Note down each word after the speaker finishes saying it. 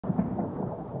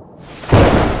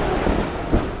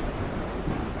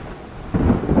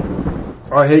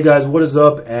Alright, hey guys, what is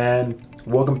up, and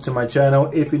welcome to my channel.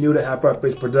 If you're new to Half Rock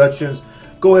Base Productions,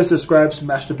 go ahead, subscribe,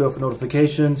 smash the bell for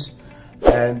notifications,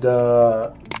 and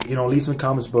leave some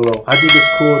comments below. I think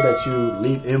it's cool that you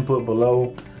leave input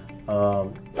below.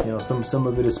 Some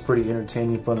of it is pretty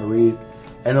entertaining, fun to read,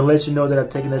 and to let you know that I've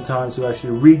taken the time to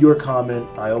actually read your comment.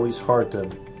 I always heart them.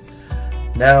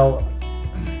 Now,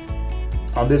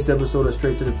 on this episode of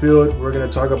Straight to the Field, we're going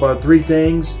to talk about 3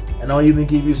 things, and I'll even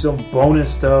give you some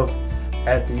bonus stuff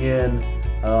at the end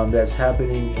that's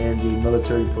happening in the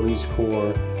military police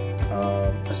corps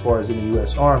as far as in the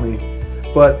U.S. Army.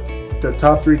 But the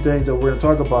top 3 things that we're going to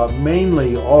talk about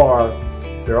mainly are,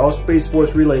 they're all Space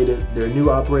Force related, their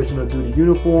new operational duty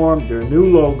uniform, their new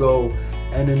logo,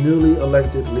 and the newly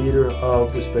elected leader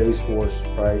of the Space Force,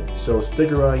 right? So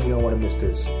stick around, you don't want to miss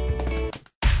this.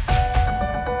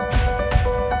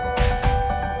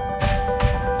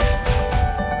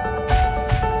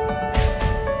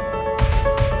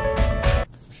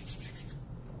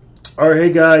 All right,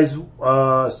 hey guys,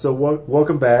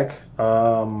 welcome back.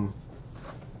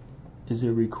 Is it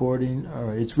recording? All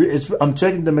right, I'm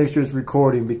checking to make sure it's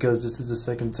recording because this is the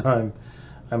second time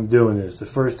I'm doing this. The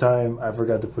first time I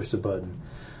forgot to push the button.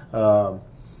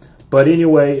 But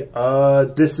anyway,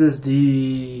 this is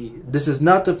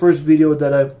not the first video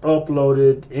that I've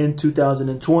uploaded in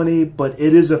 2020, but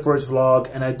it is the first vlog,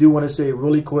 and I do want to say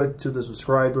really quick to the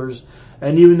subscribers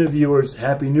and even the viewers,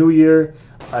 Happy New Year.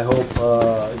 I hope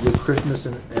your Christmas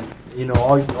and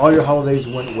all your holidays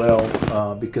went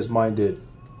well, because mine did.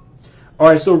 All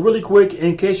right, so really quick,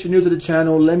 in case you're new to the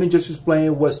channel, let me just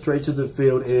explain what Straight to the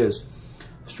Field is.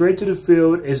 Straight to the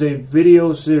Field is a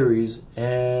video series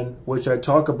in which I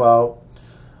talk about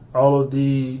all of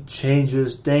the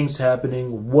changes, things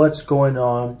happening, what's going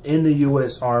on in the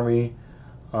U.S. Army.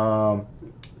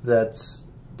 That's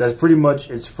pretty much,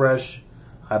 it's fresh.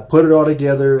 I put it all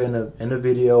together in a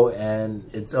video, and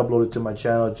it's uploaded to my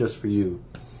channel just for you.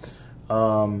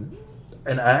 And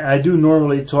I do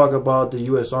normally talk about the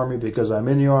U.S. Army because I'm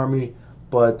in the Army,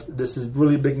 but this is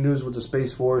really big news with the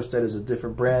Space Force. That is a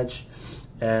different branch,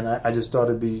 and I just thought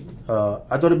it'd be a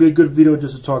good video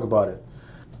just to talk about it.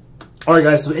 All right,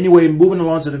 guys. So anyway, moving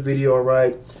along to the video. All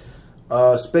right,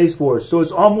 Space Force. So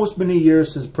it's almost been a year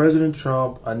since President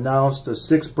Trump announced the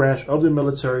 6th branch of the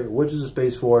military, which is the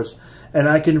Space Force, and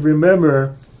I can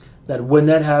remember that when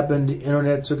that happened, the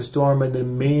internet took a storm, and the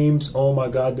memes, oh my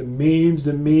God, the memes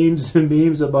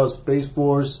about Space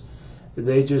Force,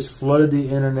 they just flooded the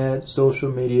internet,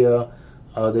 social media.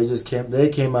 They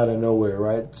came out of nowhere,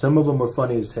 right? Some of them were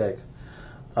funny as heck.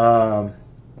 But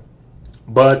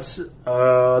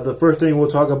the first thing we'll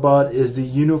talk about is the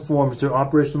uniforms, their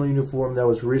operational uniform that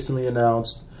was recently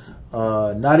announced,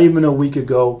 not even a week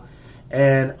ago.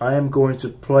 And I am going to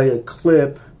play a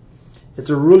clip. It's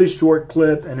a really short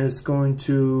clip, and it's going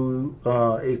to,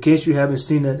 in case you haven't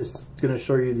seen it, it's going to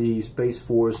show you the Space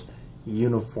Force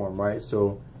uniform, right?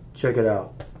 So check it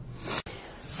out.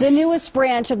 The newest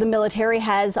branch of the military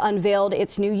has unveiled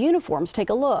its new uniforms. Take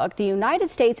a look. The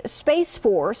United States Space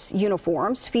Force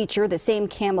uniforms feature the same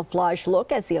camouflage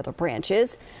look as the other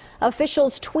branches.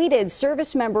 Officials tweeted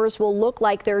service members will look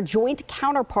like their joint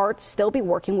counterparts they'll be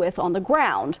working with on the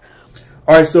ground.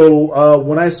 All right, so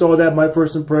when I saw that, my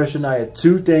first impression, I had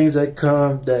 2 things that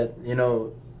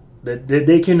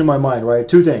they came to my mind, right?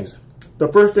 2 things. The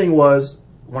first thing was,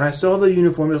 when I saw the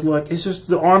uniform, it's like, it's just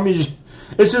the Army's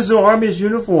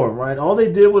uniform, right? All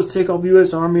they did was take off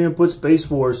U.S. Army and put Space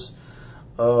Force,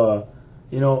 the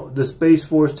Space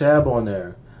Force tab on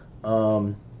there.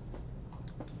 And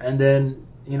then,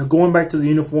 going back to the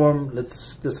uniform,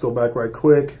 let's go back right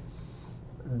quick.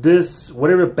 This,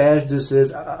 whatever badge this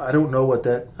is, I don't know what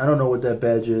that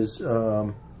badge is.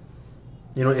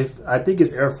 If I think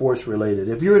it's Air Force related.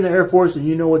 If you're in the Air Force and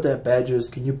you know what that badge is,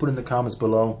 can you put in the comments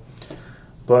below?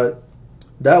 But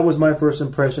that was my first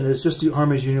impression. It's just the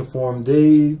Army's uniform.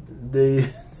 They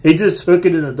just took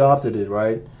it and adopted it,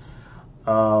 right?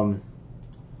 The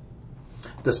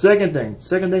second thing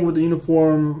with the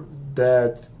uniform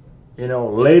that I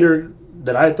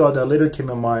thought that later came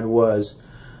to mind was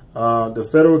the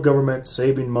federal government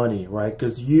saving money, right?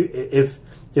 Because if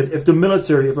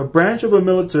a branch of a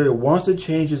military wants to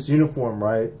change its uniform,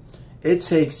 right, it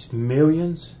takes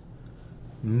millions.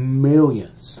 $1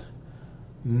 million.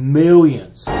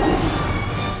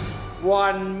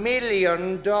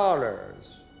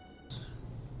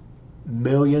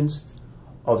 Millions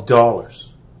of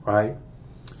dollars, right?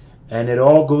 And it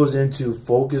all goes into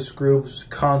focus groups,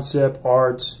 concept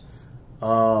arts,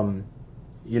 all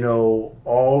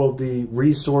of the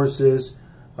resources,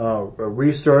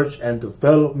 research and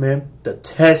development, the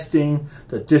testing,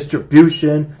 the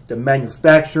distribution, the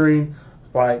manufacturing,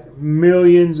 like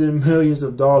millions and millions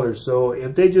of dollars. So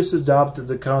if they just adopted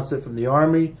the concept from the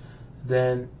Army,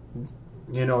 then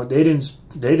you know they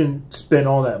didn't spend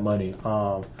all that money.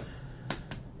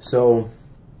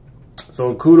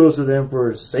 So kudos to them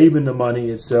for saving the money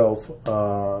itself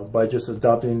by just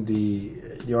adopting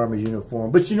the Army's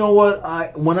uniform. But you know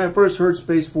what? When I first heard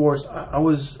Space Force, I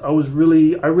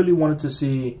really wanted to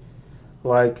see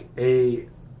like a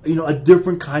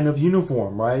different kind of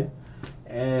uniform, right?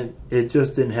 And it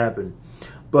just didn't happen.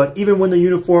 But even when the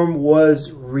uniform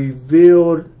was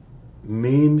revealed,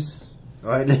 memes,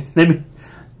 right?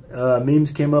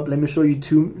 Memes came up. Let me show you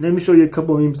a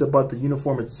couple of memes about the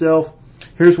uniform itself.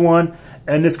 Here's one,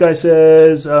 and this guy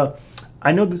says,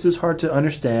 I know this is hard to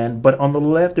understand, but on the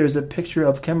left there's a picture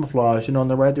of camouflage, and on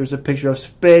the right there's a picture of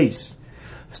space.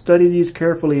 Study these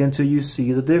carefully until you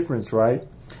see the difference, right?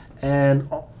 And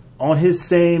on his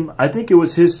same, I think it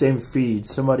was his same feed,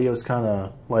 somebody else kind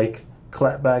of like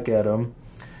clapped back at him.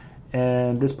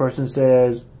 And this person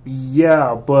says,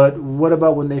 yeah, but what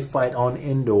about when they fight on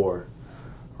indoor,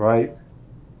 right?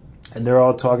 And they're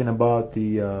all talking about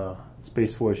the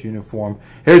Space Force uniform.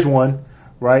 Here's one,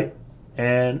 right?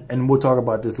 And we'll talk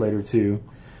about this later too.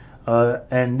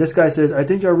 And this guy says, I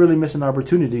think y'all really missed an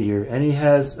opportunity here. And he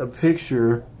has a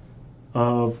picture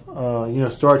of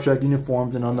Star Trek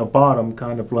uniforms, and on the bottom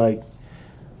kind of like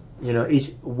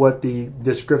what the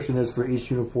description is for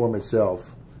each uniform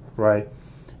itself, right?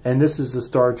 And this is the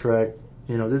Star Trek,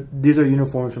 these are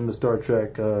uniforms from the Star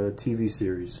Trek TV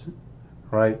series,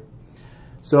 right?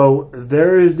 So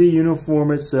there is the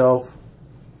uniform itself.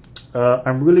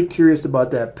 I'm really curious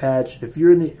about that patch. If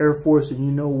you're in the Air Force and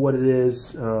you know what it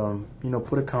is,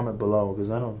 put a comment below,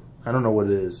 because I don't know what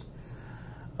it is.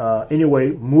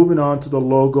 Anyway, moving on to the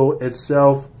logo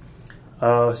itself.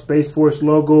 Space Force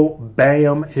logo,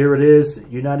 bam, here it is.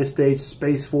 United States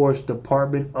Space Force,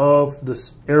 Department of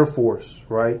the Air Force,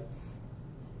 right?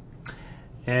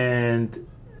 And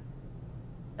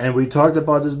we talked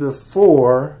about this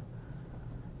before,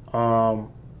 but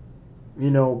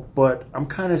I'm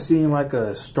kind of seeing like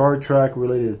a Star Trek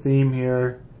related theme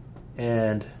here.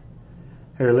 And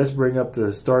here, let's bring up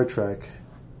the Star Trek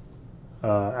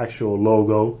actual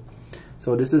logo.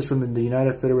 So this is from the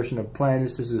United Federation of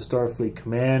Planets. This is Starfleet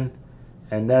Command,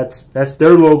 and that's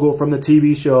their logo from the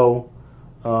TV show,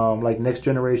 like Next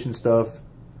Generation stuff,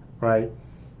 right?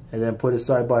 And then put it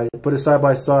side by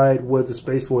side with the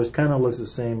Space Force. Kind of looks the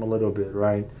same a little bit,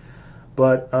 right?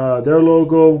 But their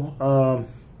logo,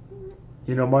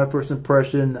 my first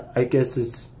impression, I guess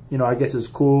it's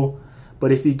cool.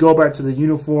 But if you go back to the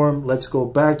uniform, let's go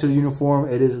back to the uniform.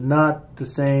 It is not the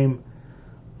same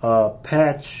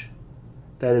patch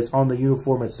that is on the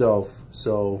uniform itself.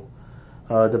 So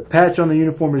the patch on the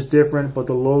uniform is different, but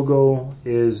the logo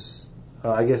is,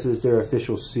 I guess, is their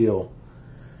official seal.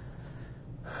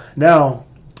 Now,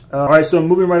 all right, so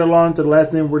moving right along to the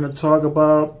last thing we're going to talk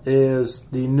about is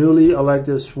the newly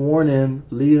elected, sworn-in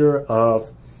leader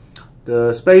of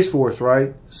the Space Force,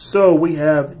 right? So we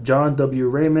have John W.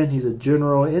 Raymond. He's a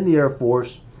general in the Air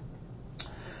Force.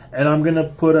 And I'm going to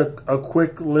put a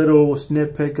quick little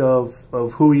snippet of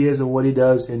who he is and what he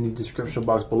does in the description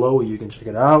box below. You can check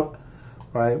it out,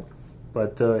 right?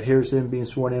 But here's him being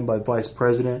sworn in by Vice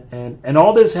President. And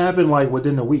all this happened like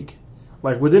within a week.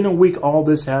 Like within a week, all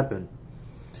this happened.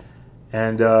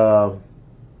 And, I'm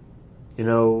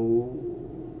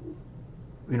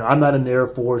not in the Air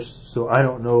Force, so I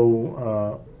don't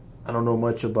know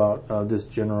much about this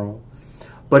general.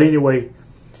 But anyway,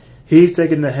 he's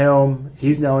taking the helm.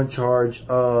 He's now in charge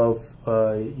of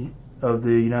the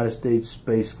United States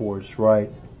Space Force,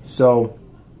 right? So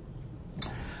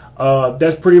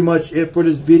that's pretty much it for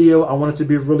this video. I want it to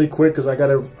be really quick because I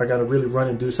gotta really run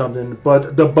and do something.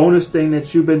 But the bonus thing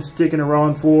that you've been sticking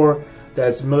around for,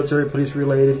 that's military police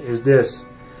related, is this.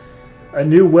 A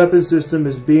new weapon system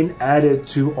is being added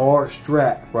to our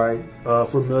strat, right,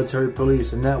 for military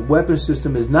police. And that weapon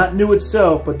system is not new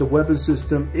itself, but the weapon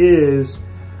system is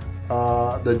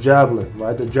the Javelin,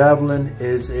 right? The Javelin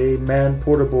is a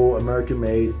man-portable,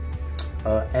 American-made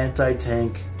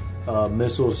anti-tank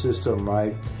missile system,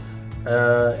 right?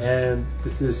 And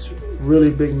this is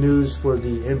really big news for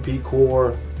the MP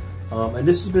Corps. And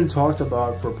this has been talked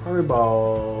about for probably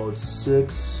about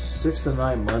six to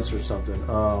 9 months or something.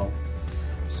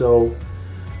 So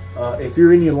if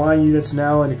you're in your line units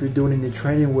now, and if you're doing any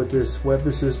training with this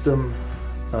weapon system,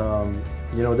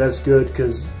 that's good,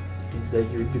 because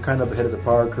you're kind of ahead of the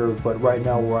power curve. But right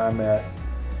now where I'm at,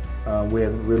 we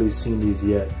haven't really seen these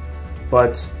yet.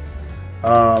 But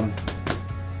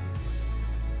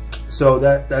so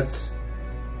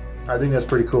I think that's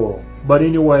pretty cool. But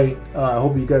anyway, I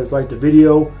hope you guys liked the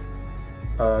video.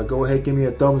 go ahead, give me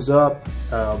a thumbs up.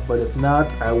 But if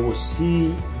not, I will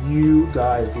see you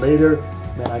guys later.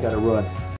 Man, I gotta run.